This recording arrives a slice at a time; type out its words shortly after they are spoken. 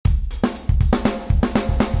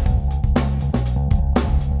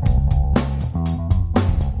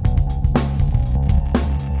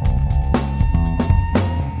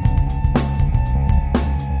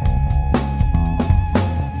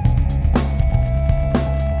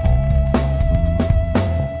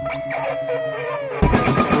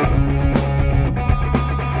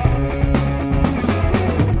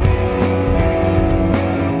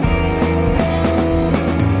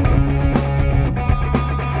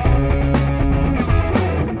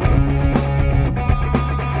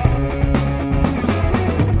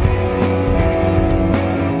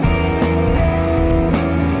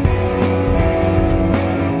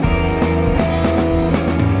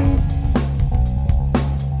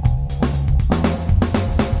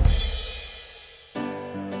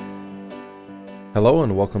Hello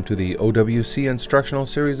and welcome to the OWC instructional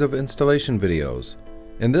series of installation videos.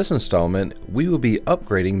 In this installment, we will be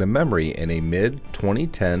upgrading the memory in a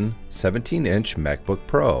mid-2010 17-inch MacBook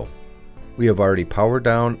Pro. We have already powered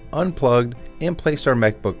down, unplugged, and placed our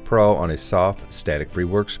MacBook Pro on a soft, static-free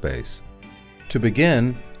workspace. To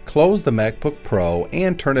begin, close the MacBook Pro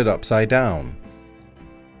and turn it upside down.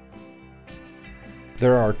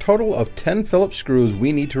 There are a total of 10 Phillips screws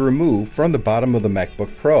we need to remove from the bottom of the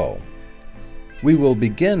MacBook Pro. We will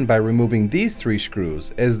begin by removing these 3 screws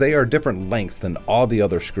as they are different lengths than all the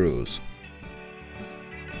other screws.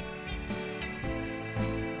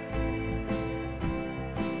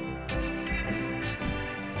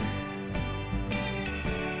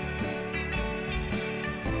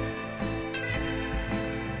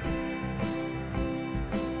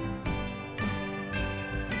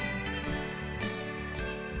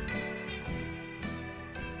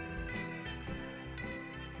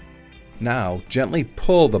 Now, gently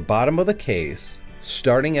pull the bottom of the case,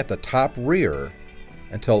 starting at the top rear,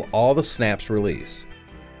 until all the snaps release.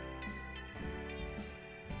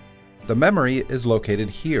 The memory is located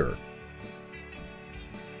here.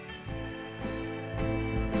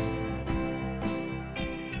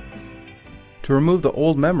 To remove the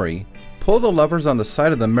old memory, pull the levers on the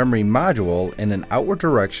side of the memory module in an outward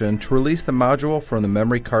direction to release the module from the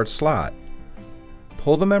memory card slot.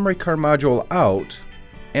 Pull the memory card module out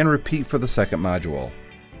and repeat for the second module.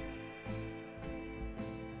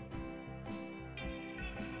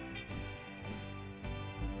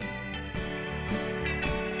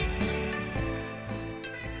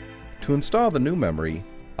 To install the new memory,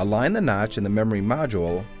 align the notch in the memory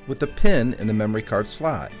module with the pin in the memory card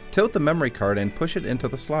slot. Tilt the memory card and push it into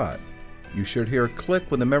the slot. You should hear a click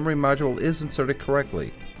when the memory module is inserted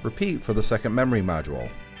correctly. Repeat for the second memory module.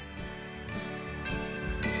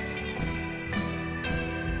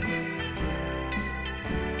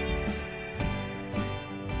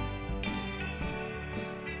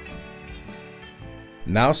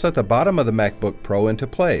 Now set the bottom of the MacBook Pro into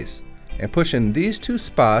place and push in these 2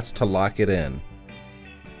 spots to lock it in.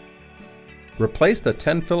 Replace the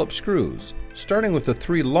 10 Phillips screws, starting with the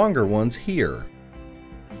 3 longer ones here.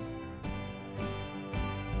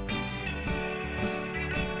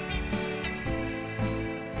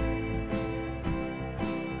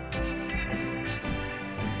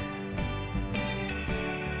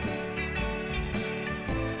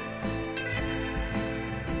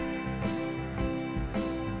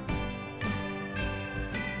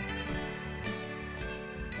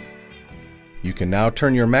 You can now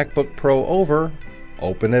turn your MacBook Pro over,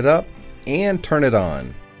 open it up, and turn it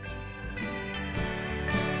on.